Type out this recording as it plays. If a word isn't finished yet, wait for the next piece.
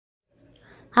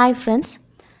Hi friends,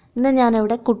 ഇന്ന്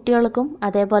ഞാനിവിടെ കുട്ടികൾക്കും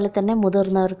അതേപോലെ തന്നെ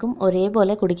മുതിർന്നവർക്കും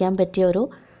ഒരേപോലെ കുടിക്കാൻ പറ്റിയ ഒരു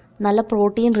നല്ല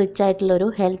പ്രോട്ടീൻ റിച്ച് ആയിട്ടുള്ളൊരു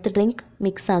ഹെൽത്ത് ഡ്രിങ്ക്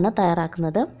മിക്സാണ്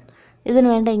തയ്യാറാക്കുന്നത്. ഇതിന്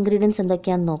വേണ്ട ഇൻഗ്രീഡിയൻസ്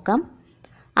എന്തൊക്കെയാണെന്ന് നോക്കാം.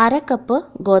 1/2 കപ്പ്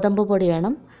ഗോതമ്പ് പൊടി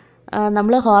വേണം.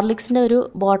 നമ്മൾ ഹോർലിക്സിൻ്റെ ഒരു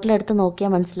ബോട്ടിൽ എടുത്ത്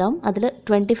നോക്കിയാൽ മനസ്സിലാവും, അതിൽ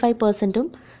 25%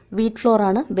 വീറ്റ്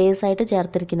ഫ്ലോറാണ് ബേസായിട്ട്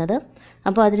ചേർത്തിരിക്കുന്നത്.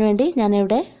 അപ്പോൾ അതിനുവേണ്ടി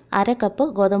ഞാനിവിടെ 1/2 കപ്പ്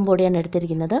ഗോതമ്പ് പൊടിയാണ്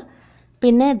എടുത്തിരിക്കുന്നത്.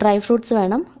 പിന്നെ ഡ്രൈ ഫ്രൂട്ട്സ്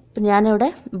വേണം. ഞാനിവിടെ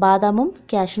ബാദാമും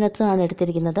കാഷ്യൂനട്ട്സുമാണ്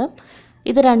എടുത്തിരിക്കുന്നത്.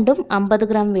 ഇത് രണ്ടും 50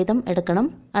 ഗ്രാം വീതം എടുക്കണം.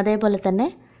 അതേപോലെ തന്നെ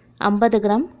 50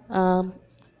 ഗ്രാം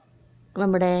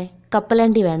നമ്മുടെ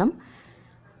കപ്പലണ്ടി വേണം.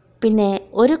 പിന്നെ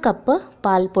 1 കപ്പ്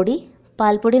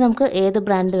പാൽപ്പൊടി നമുക്ക് ഏത്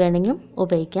ബ്രാൻഡ് വേണമെങ്കിലും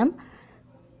ഉപയോഗിക്കാം.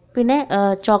 പിന്നെ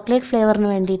ചോക്ലേറ്റ്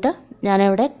ഫ്ലേവറിന് വേണ്ടിയിട്ട്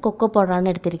ഞാനിവിടെ കൊക്കോ പൗഡറാണ്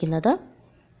എടുത്തിരിക്കുന്നത്.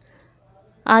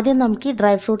 ആദ്യം നമുക്ക് ഈ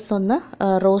ഡ്രൈ ഫ്രൂട്ട്സ് ഒന്ന്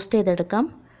റോസ്റ്റ് ചെയ്തെടുക്കാം.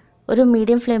 ഒരു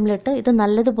മീഡിയം ഫ്ലെയിമിലിട്ട് ഇത്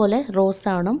നല്ലതുപോലെ റോസ്റ്റ്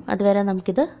ആവണം. അതുവരെ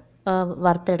നമുക്കിത്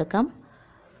വറുത്തെടുക്കാം.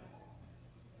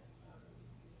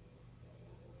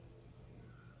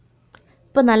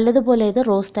 ഇപ്പോൾ നല്ലതുപോലെ ഇത്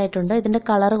റോസ്റ്റ് ആയിട്ടുണ്ട്. ഇതിൻ്റെ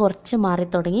കളർ കുറച്ച് മാറി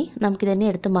തുടങ്ങി. നമുക്കിതിനെ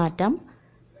എടുത്ത് മാറ്റാം.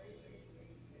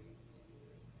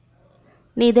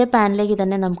 ഇനി ഇതേ പാനിലേക്ക്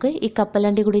തന്നെ നമുക്ക് ഈ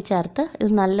കപ്പലണ്ടി കൂടി ചേർത്ത്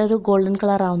ഇത് നല്ലൊരു ഗോൾഡൻ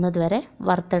കളർ ആവുന്നത് വരെ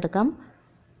വറുത്തെടുക്കാം.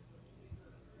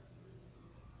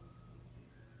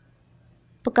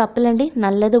 ഇപ്പോൾ കപ്പലണ്ടി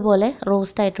നല്ലതുപോലെ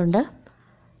റോസ്റ്റ് ആയിട്ടുണ്ട്.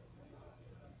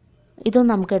 ഇതും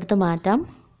നമുക്കെടുത്ത് മാറ്റാം.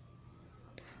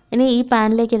 ഇനി ഈ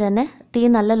പാനിലേക്ക് തന്നെ തീ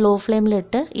നല്ല ലോ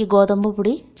ഫ്ലെയിമിലിട്ട് ഈ ഗോതമ്പ്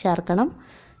പൊടി ചേർക്കണം.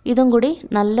 ഇതും കൂടി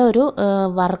നല്ലൊരു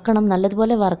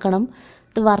നല്ലതുപോലെ വറുക്കണം.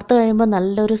 ഇത് വറുത്ത് കഴിയുമ്പോൾ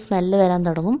നല്ലൊരു സ്മെല്ല് വരാൻ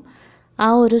തുടങ്ങും.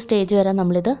 ആ ഒരു സ്റ്റേജ് വരെ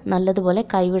നമ്മളിത് നല്ലതുപോലെ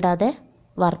കൈവിടാതെ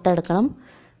വറുത്തെടുക്കണം.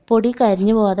 പൊടി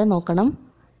കരിഞ്ഞു പോകാതെ നോക്കണം.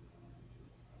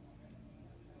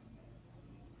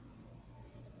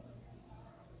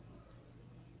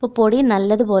 ഇപ്പോൾ പൊടി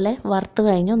നല്ലതുപോലെ വറുത്ത്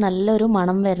കഴിഞ്ഞു. നല്ലൊരു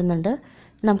മണം വരുന്നുണ്ട്.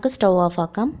 നമുക്ക് സ്റ്റൗ ഓഫ്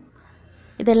ആക്കാം.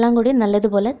 ഇതെല്ലാം കൂടി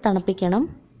നല്ലതുപോലെ തണുപ്പിക്കണം.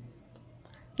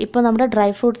 ഇപ്പോൾ നമ്മുടെ ഡ്രൈ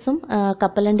ഫ്രൂട്ട്സും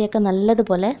കപ്പലണ്ടിയൊക്കെ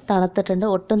നല്ലതുപോലെ തണുത്തിട്ടുണ്ട്.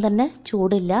 ഒട്ടും തന്നെ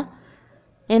ചൂടില്ല.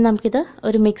 ഇനി നമുക്കിത്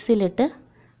ഒരു മിക്സിയിലിട്ട്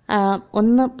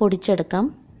ഒന്ന് പൊടിച്ചെടുക്കാം.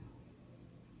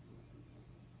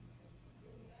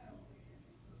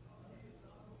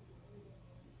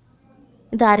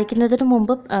 ഇത് അരയ്ക്കുന്നതിന്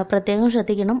മുമ്പ് പ്രത്യേകം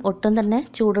ശ്രദ്ധിക്കണം, ഒട്ടും തന്നെ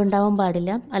ചൂടുണ്ടാവാൻ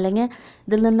പാടില്ല. അല്ലെങ്കിൽ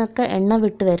ഇതിൽ നിന്നൊക്കെ എണ്ണ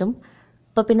വിട്ട് വരും.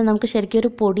 അപ്പോൾ പിന്നെ നമുക്ക് ശരിക്കും ഒരു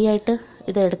പൊടിയായിട്ട്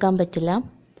ഇത് എടുക്കാൻ പറ്റില്ല.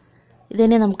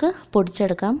 ഇതിനെ നമുക്ക്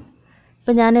പൊടിച്ചെടുക്കാം.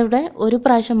 ഇപ്പോൾ ഞാനിവിടെ ഒരു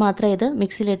പ്രാവശ്യം മാത്രമേ ഇത്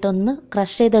മിക്സിയിലിട്ട് ഒന്ന്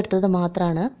ക്രഷ് ചെയ്തെടുത്തത്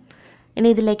മാത്രമാണ്. ഇനി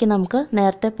ഇതിലേക്ക് നമുക്ക്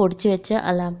നേരത്തെ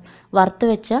വറുത്ത്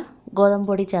വെച്ച ഗോതമ്പ്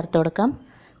പൊടി ചേർത്ത് കൊടുക്കാം.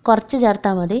 കുറച്ച്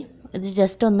ചേർത്താൽ മതി. ഇത്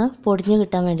ജസ്റ്റ് ഒന്ന് പൊടിഞ്ഞ്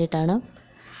കിട്ടാൻ വേണ്ടിയിട്ടാണ്.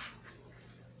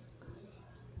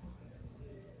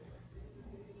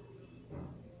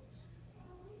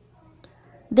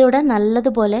 ഇതിവിടെ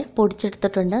നല്ലതുപോലെ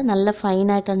പൊടിച്ചെടുത്തിട്ടുണ്ട്. നല്ല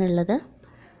ഫൈനായിട്ടാണ് ഉള്ളത്.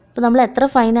 അപ്പോൾ നമ്മൾ എത്ര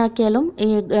ഫൈനാക്കിയാലും ഈ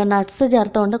നട്ട്സ്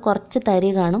ചേർത്തുകൊണ്ട് കുറച്ച്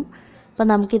തരി കാണും. അപ്പോൾ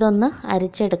നമുക്കിതൊന്ന്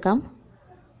അരച്ചെടുക്കാം.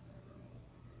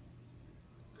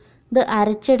 ഇത്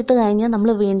അരച്ചെടുത്ത് കഴിഞ്ഞാൽ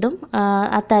നമ്മൾ വീണ്ടും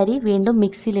ആ തരി വീണ്ടും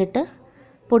മിക്സിയിലിട്ട്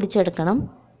പൊടിച്ചെടുക്കണം.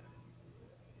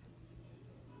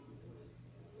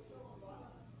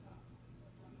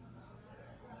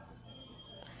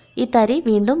 ഈ തരി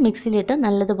വീണ്ടും മിക്സിയിലിട്ട്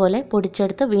നല്ലതുപോലെ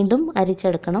പൊടിച്ചെടുത്ത് വീണ്ടും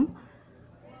അരിച്ചെടുക്കണം.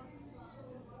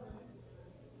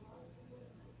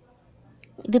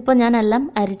 ഇതിപ്പോൾ ഞാനെല്ലാം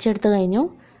അരിച്ചെടുത്ത് കഴിഞ്ഞു.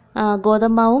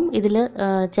 ഗോതമ്പാവും ഇതിൽ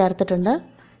ചേർത്തിട്ടുണ്ട്.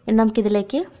 ഇനി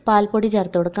നമുക്കിതിലേക്ക് പാൽപ്പൊടി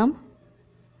ചേർത്ത് കൊടുക്കാം.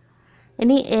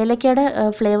 ഇനി ഏലക്കയുടെ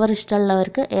ഫ്ലേവർ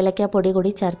ഇഷ്ടമുള്ളവർക്ക് ഏലക്കാപ്പൊടി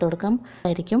കൂടി ചേർത്ത് കൊടുക്കാം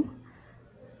ആയിരിക്കും.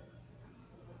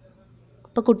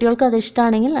 ഇപ്പോൾ കുട്ടികൾക്ക് അത്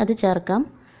ഇഷ്ടമാണെങ്കിൽ അത് ചേർക്കാം.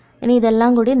 ഇനി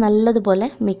ഇതെല്ലാം കൂടി നല്ലതുപോലെ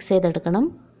മിക്സ് ചെയ്തെടുക്കണം.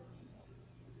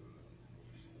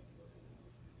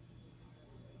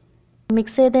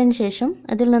 മിക്സ് ചെയ്തതിന് ശേഷം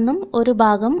അതിൽ നിന്നും ഒരു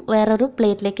ഭാഗം വേറൊരു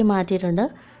പ്ലേറ്റിലേക്ക് മാറ്റിയിട്ടുണ്ട്.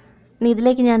 ഇനി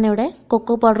ഇതിലേക്ക് ഞാനിവിടെ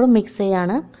കൊക്കോ പൗഡറും മിക്സ്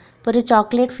ചെയ്യാണ്. ഇപ്പോൾ ഒരു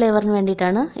ചോക്ലേറ്റ് ഫ്ലേവറിന്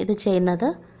വേണ്ടിയിട്ടാണ് ഇത് ചെയ്യുന്നത്.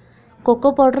 കൊക്കോ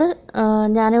പൗഡർ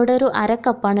ഞാനിവിടെ ഒരു 1/2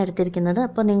 കപ്പാണ് എടുത്തിരിക്കുന്നത്.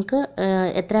 അപ്പോൾ നിങ്ങൾക്ക്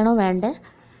എത്രയാണോ വേണ്ടത്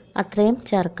അത്രയും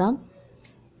ചേർക്കാം.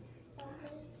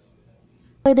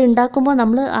 അപ്പോൾ ഇത് ഉണ്ടാക്കുമ്പോൾ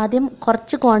നമ്മൾ ആദ്യം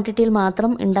കുറച്ച് ക്വാണ്ടിറ്റിയിൽ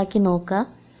മാത്രം ഉണ്ടാക്കി നോക്കുക.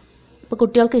 ഇപ്പോൾ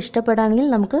കുട്ടികൾക്ക് ഇഷ്ടപ്പെടുകയാണെങ്കിൽ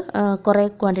നമുക്ക് കുറേ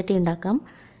ക്വാണ്ടിറ്റി ഉണ്ടാക്കാം.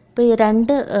 ഇപ്പോൾ ഈ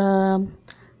 2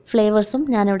 ഫ്ലേവേഴ്സും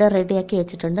ഞാനിവിടെ റെഡിയാക്കി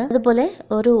വെച്ചിട്ടുണ്ട്. അതുപോലെ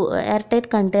ഒരു എയർ ടൈറ്റ്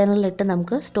കണ്ടെയ്നറിലിട്ട്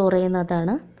നമുക്ക് സ്റ്റോർ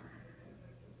ചെയ്യുന്നതാണ്.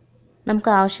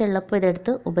 നമുക്ക് ആവശ്യമുള്ളപ്പോൾ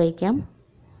ഇതെടുത്ത് ഉപയോഗിക്കാം.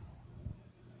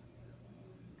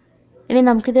 ഇനി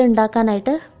നമുക്കിത്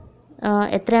ഉണ്ടാക്കാനായിട്ട്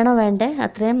എത്രയാണോ വേണ്ടത്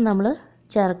അത്രയും നമ്മൾ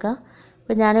ചേർക്കുക.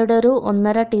 അപ്പോൾ ഞാനിവിടെ ഒരു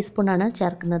 1.5 ടീസ്പൂണാണ്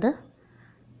ചേർക്കുന്നത്.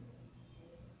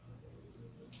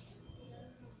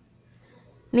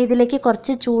 ഇനി ഇതിലേക്ക്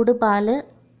കുറച്ച് ചൂട് പാല്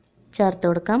ചേർത്ത്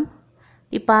കൊടുക്കാം.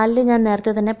 ഈ പാലിൽ ഞാൻ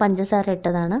നേരത്തെ തന്നെ പഞ്ചസാര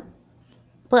ഇട്ടതാണ്.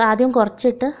 അപ്പോൾ ആദ്യം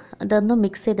കുറച്ചിട്ട് ഇതൊന്ന്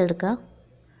മിക്സ് ചെയ്തെടുക്കുക.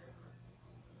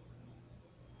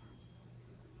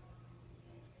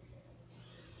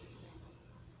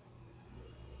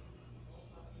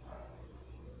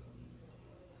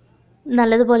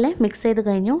 നല്ലതുപോലെ മിക്സ് ചെയ്ത്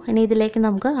കഴിഞ്ഞു. ഇനി ഇതിലേക്ക്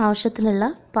നമുക്ക്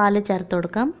ആവശ്യത്തിനുള്ള പാല് ചേർത്ത്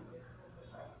കൊടുക്കാം.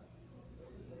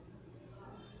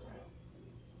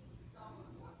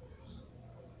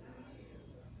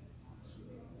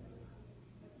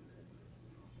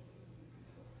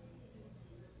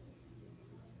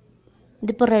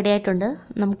 ഇതിപ്പോൾ റെഡി ആയിട്ടുണ്ട്.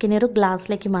 നമുക്കിനി ഒരു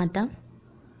ഗ്ലാസ്സിലേക്ക് മാറ്റാം.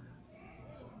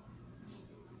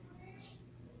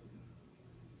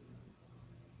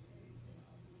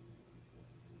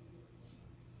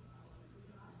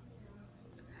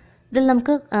 ഇതിൽ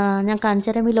നമുക്ക് ഞാൻ കാണിച്ചു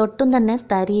തരാം, ഇതിലൊട്ടും തന്നെ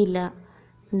തരിയില്ല,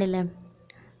 ഉണ്ടല്ലേ.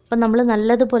 അപ്പം നമ്മൾ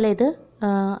നല്ലതുപോലെ ഇത്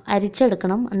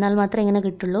അരിച്ചെടുക്കണം, എന്നാൽ മാത്രമേ ഇങ്ങനെ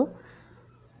കിട്ടുള്ളൂ.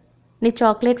 ഇനി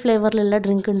ചോക്ലേറ്റ് ഫ്ലേവറിലുള്ള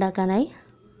ഡ്രിങ്ക് ഉണ്ടാക്കാനായി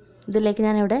ഇതിലേക്ക്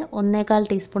ഞാനിവിടെ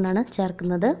 1/4 ടീസ്പൂണാണ്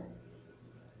ചേർക്കുന്നത്.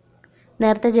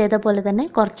 നേരത്തെ ചെയ്ത പോലെ തന്നെ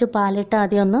കുറച്ച് പാലിട്ട്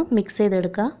ആദ്യം ഒന്ന് മിക്സ്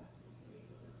ചെയ്തെടുക്കുക.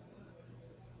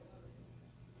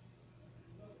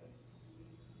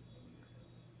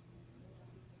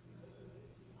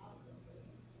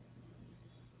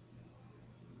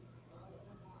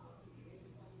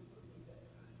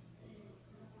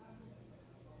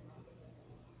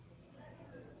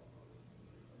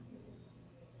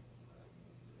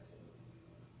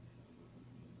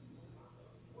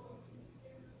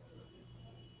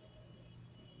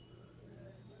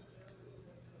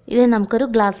 ഇത് നമുക്കൊരു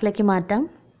ഗ്ലാസ്സിലേക്ക് മാറ്റാം.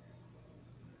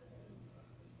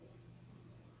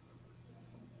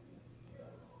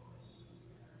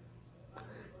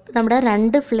 നമ്മുടെ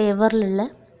 2 ഫ്ലേവറിലുള്ള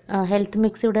ഹെൽത്ത്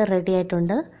മിക്സ് ഇവിടെ റെഡി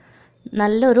ആയിട്ടുണ്ട്.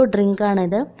 നല്ലൊരു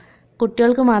ഡ്രിങ്കാണിത്.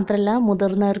 കുട്ടികൾക്ക് മാത്രമല്ല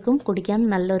മുതിർന്നവർക്കും കുടിക്കാൻ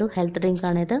നല്ലൊരു ഹെൽത്ത്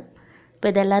ഡ്രിങ്കാണിത്.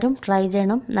 അപ്പോൾ ഇതെല്ലാവരും ട്രൈ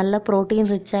ചെയ്യണം. നല്ല പ്രോട്ടീൻ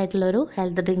റിച്ച് ആയിട്ടുള്ളൊരു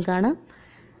ഹെൽത്ത് ഡ്രിങ്കാണ്.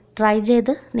 ട്രൈ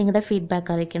ചെയ്ത് നിങ്ങളുടെ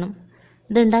ഫീഡ്ബാക്ക് അറിയിക്കണം.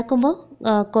 ഇത് ഉണ്ടാക്കുമ്പോൾ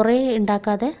കുറേ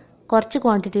ഉണ്ടാക്കാതെ കുറച്ച്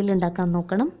ക്വാണ്ടിറ്റിയിൽ ഉണ്ടാക്കാൻ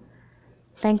നോക്കണം.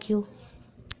 Thank you.